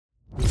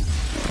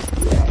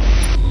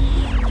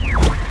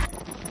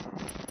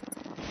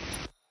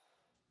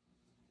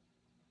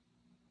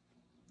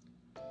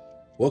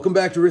Welcome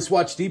back to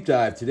Wristwatch Deep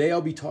Dive. Today I'll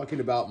be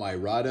talking about my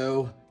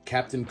Rado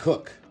Captain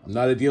Cook. I'm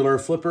not a dealer or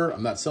flipper.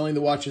 I'm not selling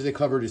the watches I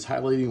cover, just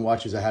highlighting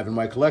watches I have in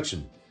my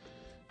collection.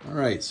 All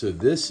right, so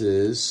this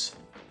is,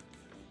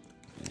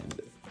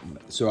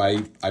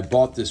 I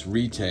bought this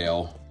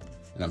retail,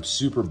 and I'm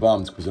super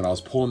bummed because when I was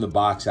pulling the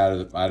box out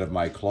of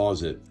my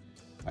closet,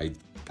 I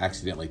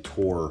accidentally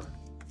tore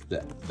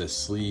the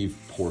sleeve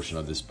portion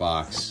of this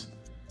box.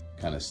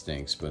 Kind of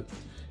stinks, but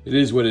it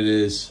is what it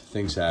is.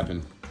 Things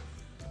happen.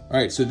 All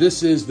right, so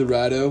this is the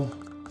Rado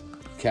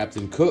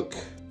Captain Cook.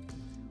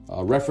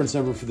 Reference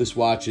number for this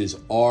watch is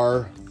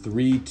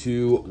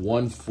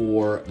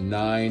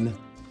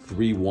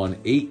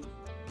R32149-318.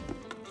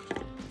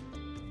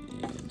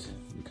 And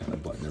we kind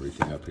of button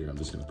everything up here. I'm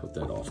just gonna put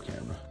that off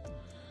camera.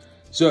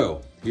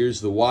 So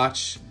here's the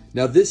watch.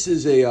 Now this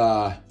is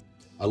a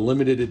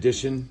limited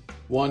edition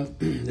one.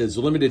 It's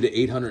limited to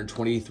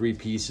 823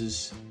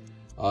 pieces.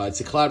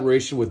 It's a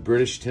collaboration with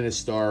British tennis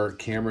star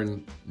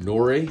Cameron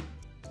Norrie.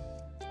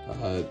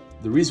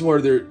 The reason why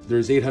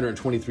there's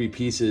 823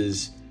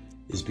 pieces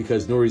is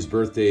because Norrie's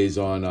birthday is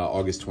on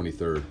August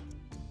 23rd.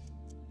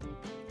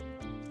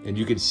 And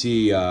you can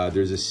see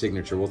there's a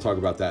signature. We'll talk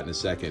about that in a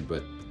second,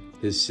 but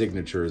his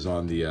signature is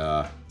on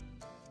the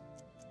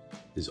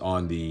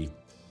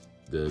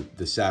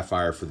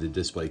sapphire for the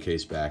display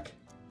case back.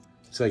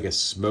 It's like a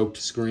smoked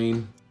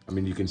screen. I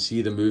mean, you can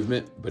see the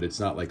movement, but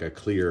it's not like a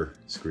clear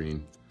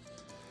screen.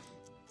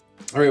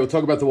 All right, we'll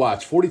talk about the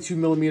watch. 42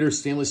 millimeter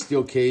stainless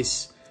steel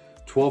case.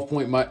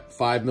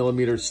 12.5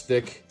 millimeters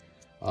thick.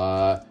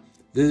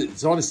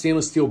 It's on a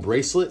stainless steel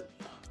bracelet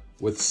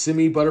with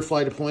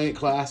semi-butterfly deployment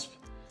clasp.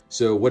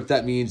 So what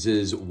that means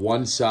is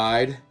one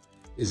side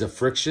is a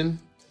friction.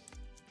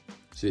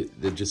 So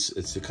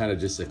it's kind of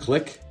just a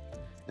click.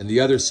 And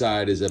the other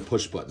side is a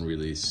push button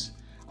release.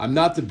 I'm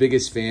not the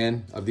biggest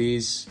fan of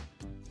these.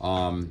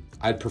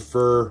 I'd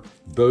prefer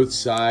both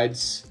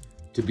sides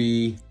to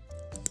be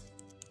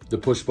the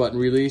push button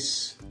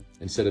release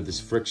instead of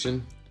this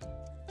friction.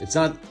 It's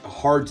not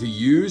hard to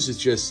use. It's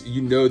just,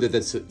 you know that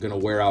that's gonna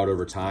wear out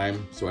over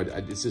time. So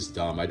it's just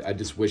dumb. I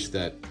just wish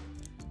that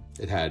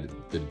it had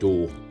the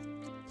dual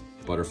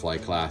butterfly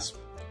clasp.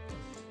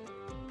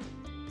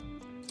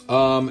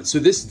 So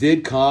this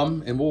did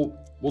come, and we'll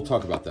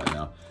talk about that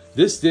now.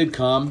 This did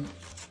come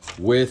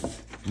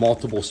with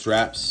multiple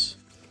straps.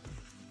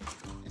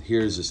 And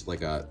here's just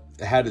like it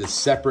had a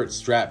separate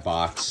strap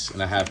box,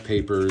 and I have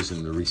papers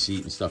and the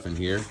receipt and stuff in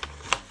here.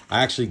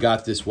 I actually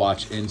got this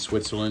watch in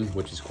Switzerland,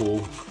 which is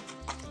cool.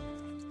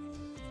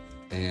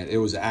 And it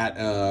was at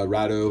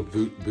Rado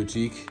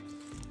boutique.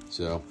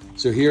 So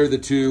here are the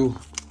two.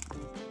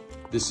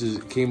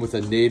 Came with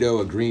a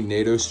green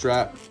NATO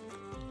strap,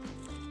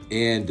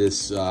 and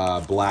this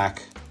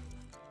black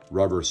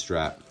rubber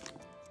strap.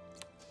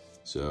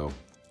 So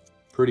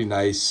pretty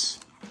nice.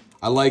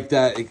 I like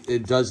that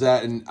it does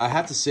that. And I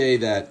have to say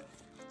that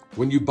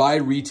when you buy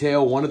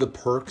retail, one of the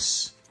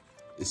perks,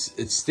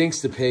 it stinks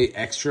to pay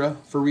extra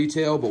for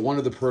retail, but one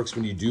of the perks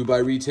when you do buy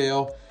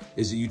retail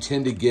is that you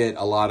tend to get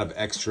a lot of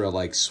extra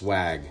like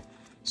swag.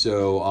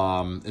 So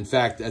in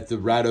fact, at the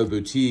Rado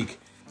boutique,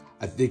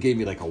 they gave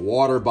me like a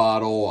water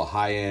bottle, a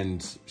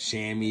high-end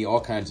chamois,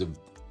 all kinds of,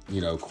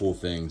 cool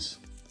things.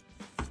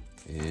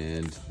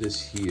 And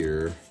this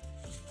here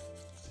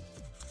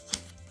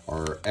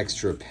are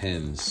extra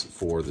pens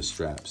for the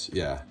straps.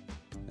 Yeah,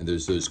 and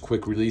there's those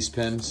quick release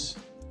pens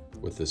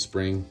with the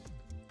spring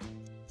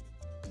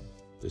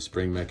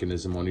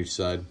mechanism on each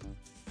side.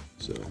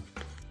 So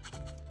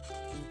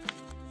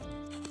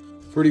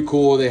pretty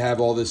cool. They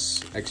have all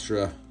this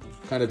extra,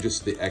 kind of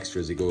just the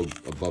extras that go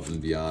above and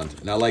beyond.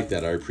 And I like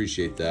that. I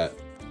appreciate that.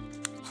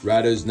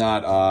 Rado's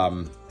not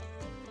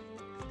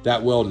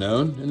that well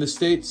known in the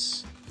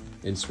States.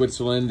 In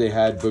Switzerland, they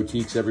had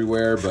boutiques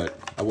everywhere, but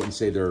I wouldn't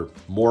say they're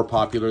more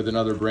popular than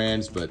other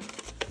brands, but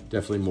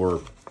definitely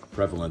more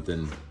prevalent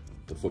than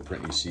the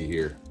footprint you see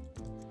here.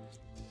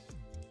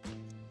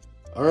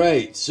 All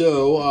right,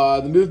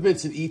 so the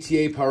movement's an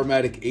ETA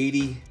Powermatic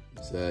 80.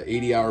 It's a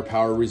 80-hour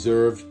power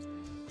reserve.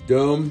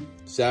 Dome,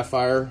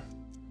 sapphire,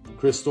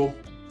 crystal.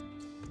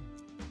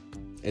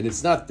 And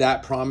it's not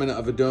that prominent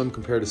of a dome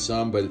compared to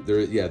some, but there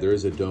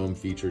is a dome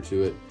feature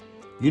to it.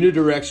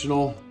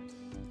 Unidirectional,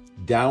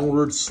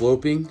 downward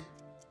sloping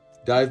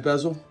dive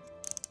bezel.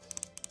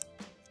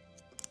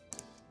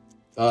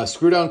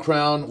 Screw down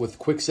crown with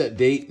quick set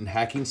date and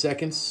hacking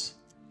seconds.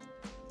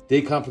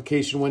 Day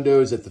complication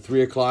window is at the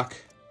 3 o'clock.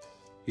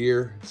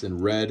 Here, it's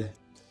in red.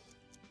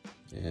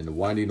 And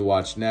winding the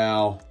watch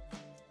now,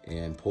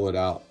 and pull it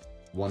out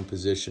one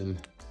position.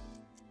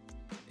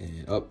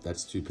 And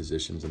that's two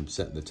positions. I'm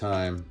setting the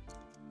time.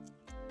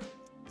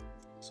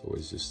 It's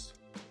always just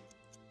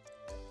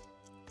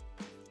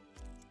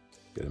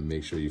gotta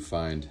make sure you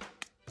find.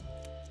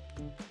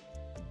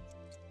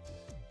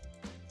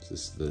 This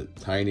is the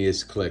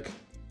tiniest click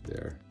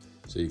there.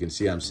 So you can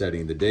see I'm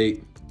setting the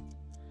date.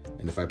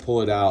 And if I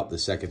pull it out, the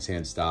seconds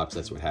hand stops.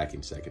 That's what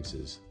hacking seconds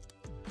is.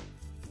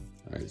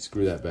 All right,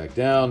 screw that back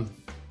down.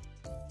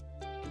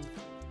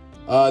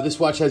 This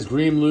watch has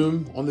green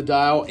lume on the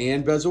dial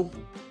and bezel.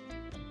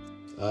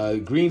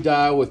 Green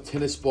dial with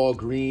tennis ball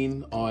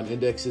green on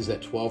indexes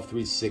at 12,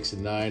 3, 6,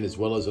 and 9, as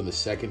well as on the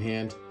second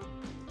hand.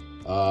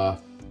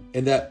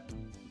 And that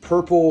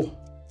purple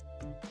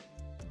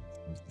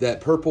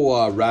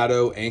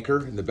Rado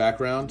anchor in the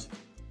background,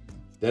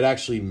 that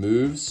actually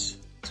moves.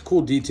 It's a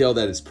cool detail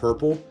that it's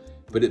purple,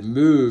 but it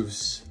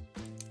moves.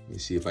 Let me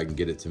see if I can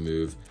get it to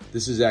move.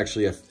 This is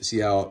actually, see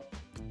how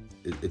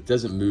it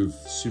doesn't move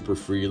super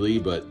freely,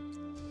 but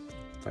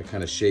if I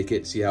kind of shake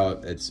it, see how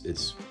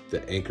it's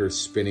the anchor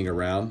spinning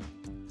around.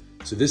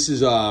 So this is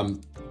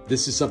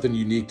something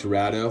unique to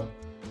Rado.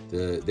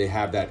 They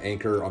have that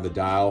anchor on the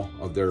dial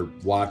of their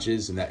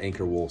watches, and that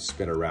anchor will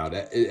spin around.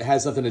 It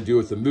has nothing to do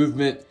with the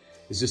movement.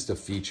 It's just a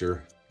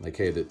feature. Like,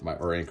 hey, that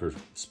our anchor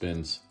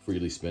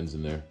freely spins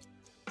in there.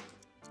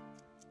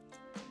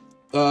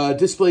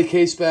 Display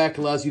case back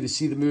allows you to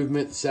see the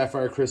movement. The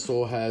sapphire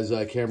crystal has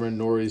Cameron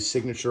Norrie's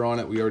signature on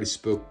it. We already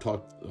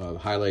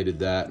highlighted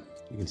that.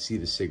 You can see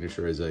the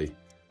signature as I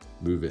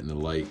move it in the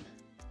light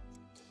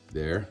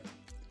there.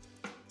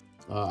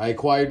 I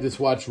acquired this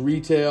watch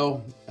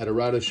retail at a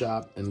Rado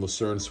shop in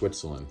Lucerne,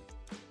 Switzerland.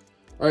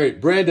 All right,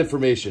 brand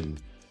information.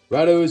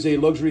 Rado is a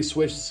luxury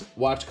Swiss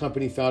watch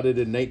company founded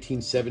in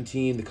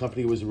 1917. The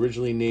company was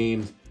originally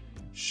named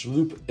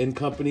Schlup &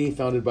 Company,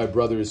 founded by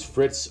brothers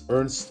Fritz,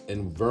 Ernst,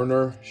 and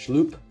Werner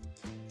Schlup.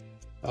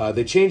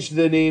 They changed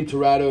the name to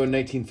Rado in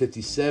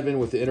 1957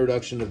 with the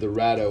introduction of the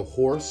Rado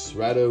horse.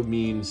 Rado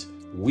means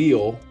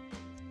wheel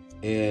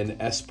in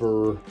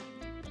Esperanto.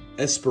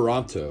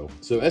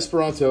 So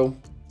Esperanto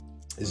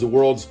is the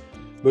world's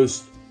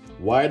most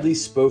widely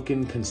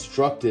spoken,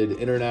 constructed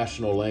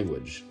international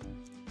language.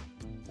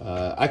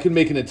 I could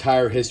make an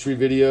entire history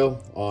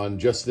video on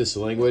just this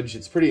language.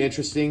 It's pretty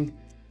interesting,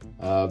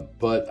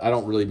 but I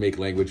don't really make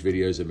language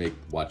videos. I make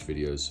watch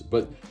videos.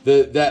 But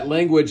that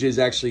language is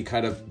actually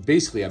kind of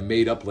basically a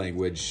made-up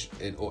language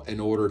in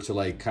order to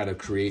like kind of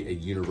create a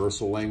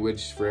universal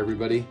language for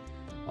everybody.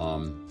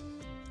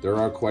 There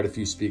are quite a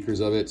few speakers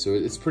of it, so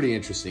it's pretty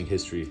interesting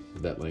history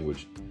of that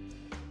language.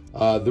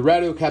 The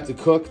Rado Captain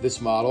Cook, this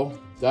model,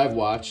 dive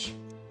watch,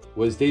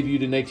 was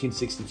debuted in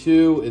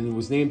 1962 and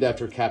was named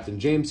after Captain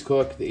James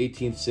Cook, the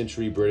 18th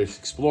century British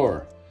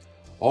explorer.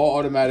 All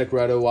automatic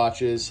Rado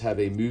watches have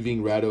a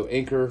moving Rado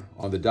anchor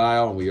on the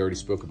dial, and we already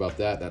spoke about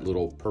that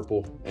little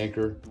purple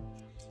anchor.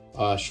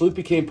 Schlup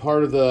became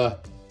part of the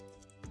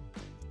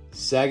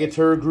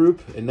Sagitteur Group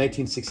in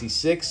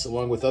 1966,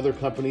 along with other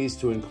companies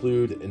to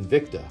include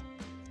Invicta.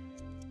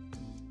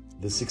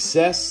 The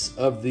success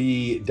of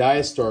the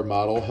Diastar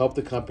model helped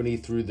the company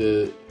through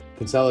the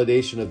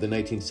consolidation of the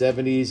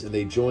 1970s, and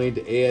they joined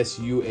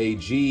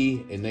ASUAG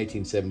in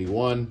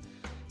 1971.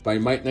 By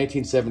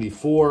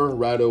 1974,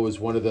 Rado was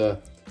one of the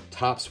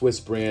top Swiss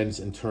brands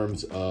in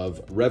terms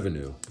of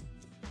revenue.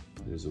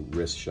 There's a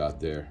wrist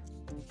shot there.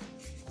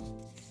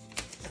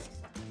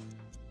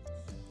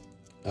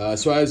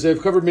 So as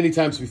I've covered many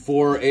times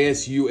before,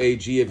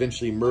 ASUAG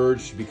eventually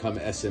merged to become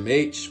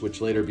SMH,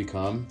 which later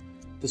became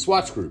the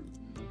Swatch Group.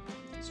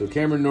 So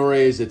Cameron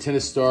Norrie is a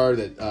tennis star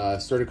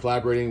that started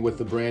collaborating with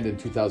the brand in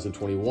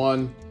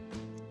 2021.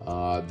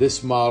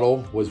 This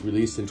model was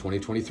released in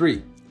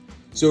 2023.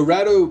 So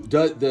Rado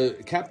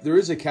there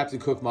is a Captain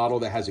Cook model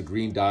that has a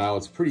green dial.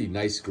 It's a pretty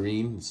nice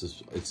green.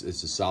 It's a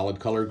solid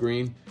color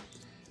green,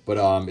 but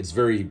it's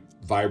very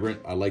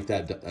vibrant. I like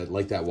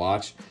that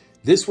watch.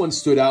 This one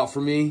stood out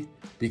for me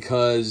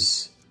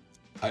because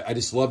I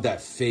just love that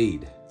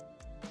fade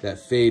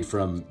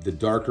from the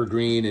darker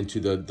green into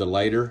the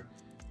lighter.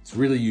 It's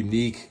really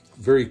unique,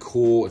 very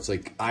cool. It's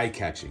like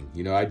eye-catching.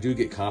 You know, I do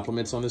get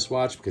compliments on this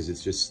watch because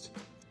it's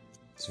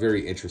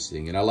very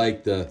interesting. And I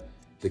like the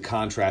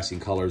contrasting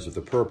colors with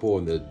the purple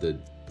and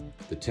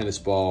the tennis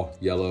ball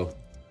yellow.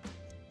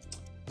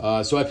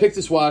 So I picked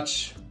this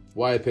watch.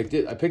 Why I picked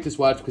it? I picked this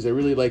watch because I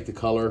really like the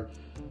color.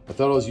 I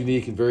thought it was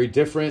unique and very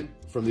different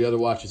from the other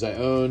watches I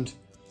owned.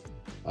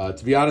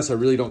 To be honest, I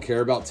really don't care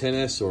about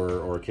tennis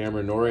or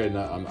Cameron Norrie. And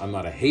I'm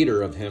not a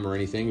hater of him or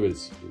anything, but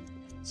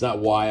it's not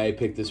why I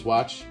picked this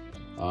watch.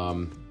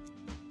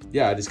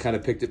 Yeah, I just kind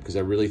of picked it because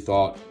I really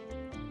thought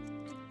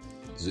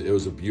it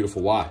was a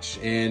beautiful watch.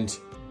 And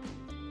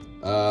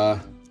I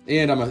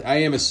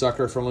am a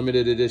sucker for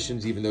limited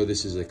editions, even though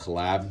this is a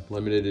collab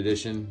limited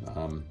edition.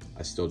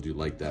 I still do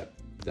like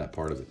that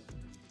part of it.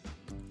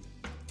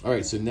 All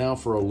right, so now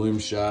for a lume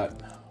shot.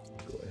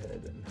 Go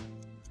ahead and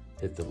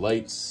hit the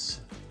lights,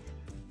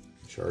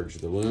 charge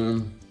the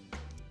lume.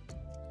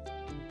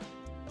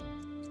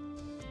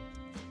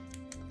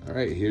 All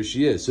right, here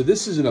she is. So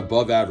this is an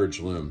above average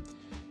lume.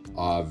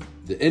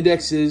 The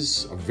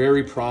indexes are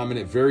very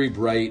prominent, very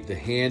bright. The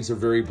hands are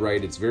very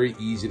bright. It's very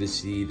easy to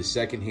see. The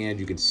second hand,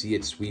 you can see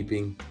it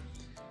sweeping.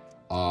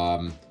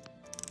 I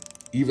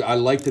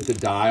like that the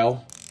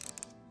dial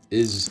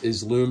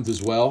is lumed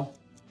as well.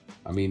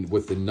 I mean,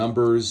 with the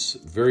numbers,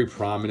 very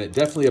prominent,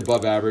 definitely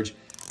above average.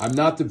 I'm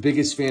not the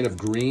biggest fan of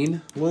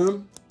green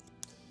lume,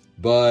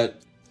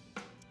 but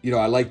you know,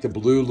 I like the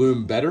blue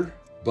lume better.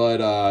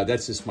 But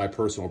that's just my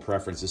personal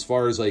preference. As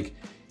far as like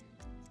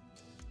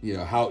you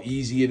know, how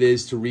easy it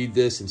is to read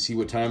this and see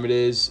what time it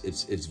is.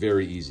 It's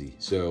very easy.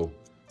 So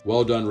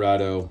well done,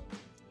 Rado.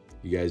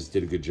 You guys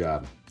did a good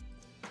job.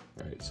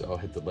 All right, so I'll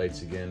hit the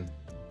lights again.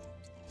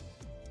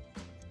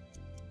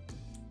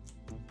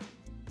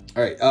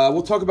 All right,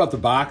 we'll talk about the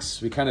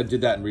box. We kind of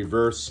did that in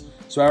reverse.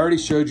 So I already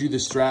showed you the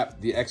strap,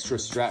 the extra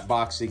strap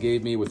box they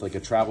gave me with like a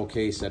travel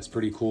case. That's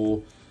pretty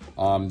cool.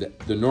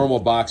 The normal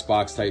box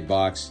type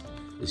box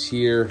is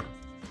here.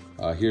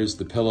 Here's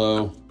the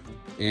pillow.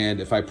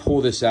 And if I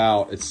pull this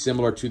out, it's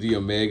similar to the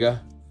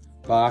Omega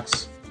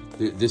box.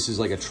 This is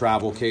like a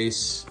travel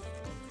case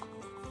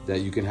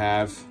that you can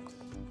have.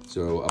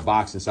 So a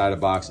box inside a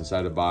box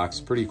inside a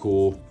box. Pretty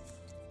cool.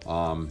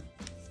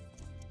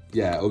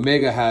 Yeah,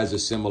 Omega has a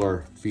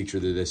similar feature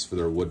to this for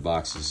their wood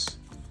boxes.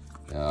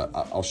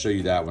 I'll show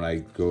you that when I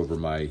go over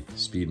my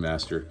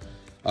Speedmaster.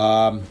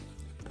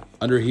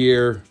 Under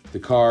here, the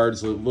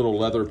cards, a little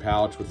leather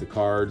pouch with the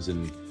cards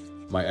and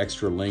my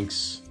extra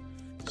links.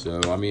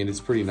 So, I mean, it's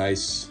pretty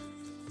nice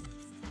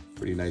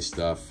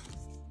stuff.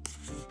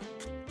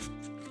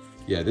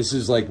 Yeah, this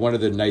is like one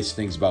of the nice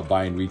things about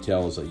buying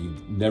retail is that you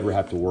never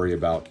have to worry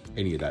about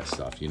any of that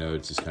stuff. You know,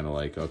 it's just kind of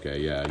like, okay,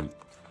 yeah,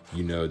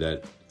 you know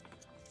that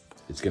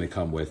it's going to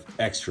come with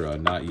extra,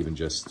 not even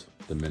just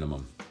the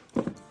minimum.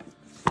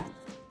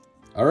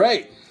 All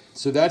right,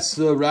 so that's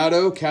the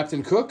Rado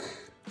Captain Cook.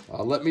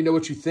 Let me know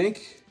what you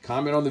think.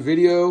 Comment on the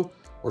video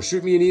or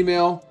shoot me an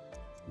email,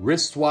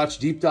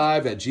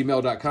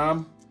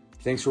 wristwatchdeepdive@gmail.com.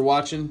 Thanks for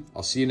watching.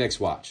 I'll see you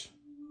next watch.